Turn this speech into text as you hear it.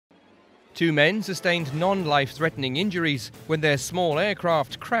Two men sustained non-life-threatening injuries when their small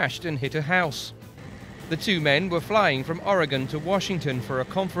aircraft crashed and hit a house. The two men were flying from Oregon to Washington for a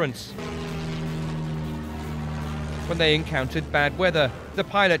conference. When they encountered bad weather, the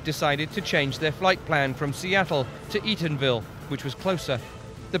pilot decided to change their flight plan from Seattle to Eatonville, which was closer.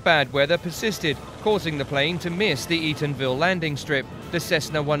 The bad weather persisted, causing the plane to miss the Eatonville landing strip. The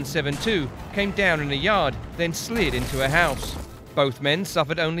Cessna 172 came down in a yard, then slid into a house. Both men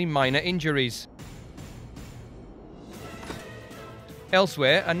suffered only minor injuries.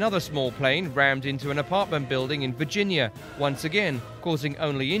 Elsewhere, another small plane rammed into an apartment building in Virginia, once again causing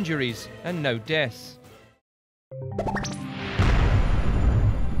only injuries and no deaths.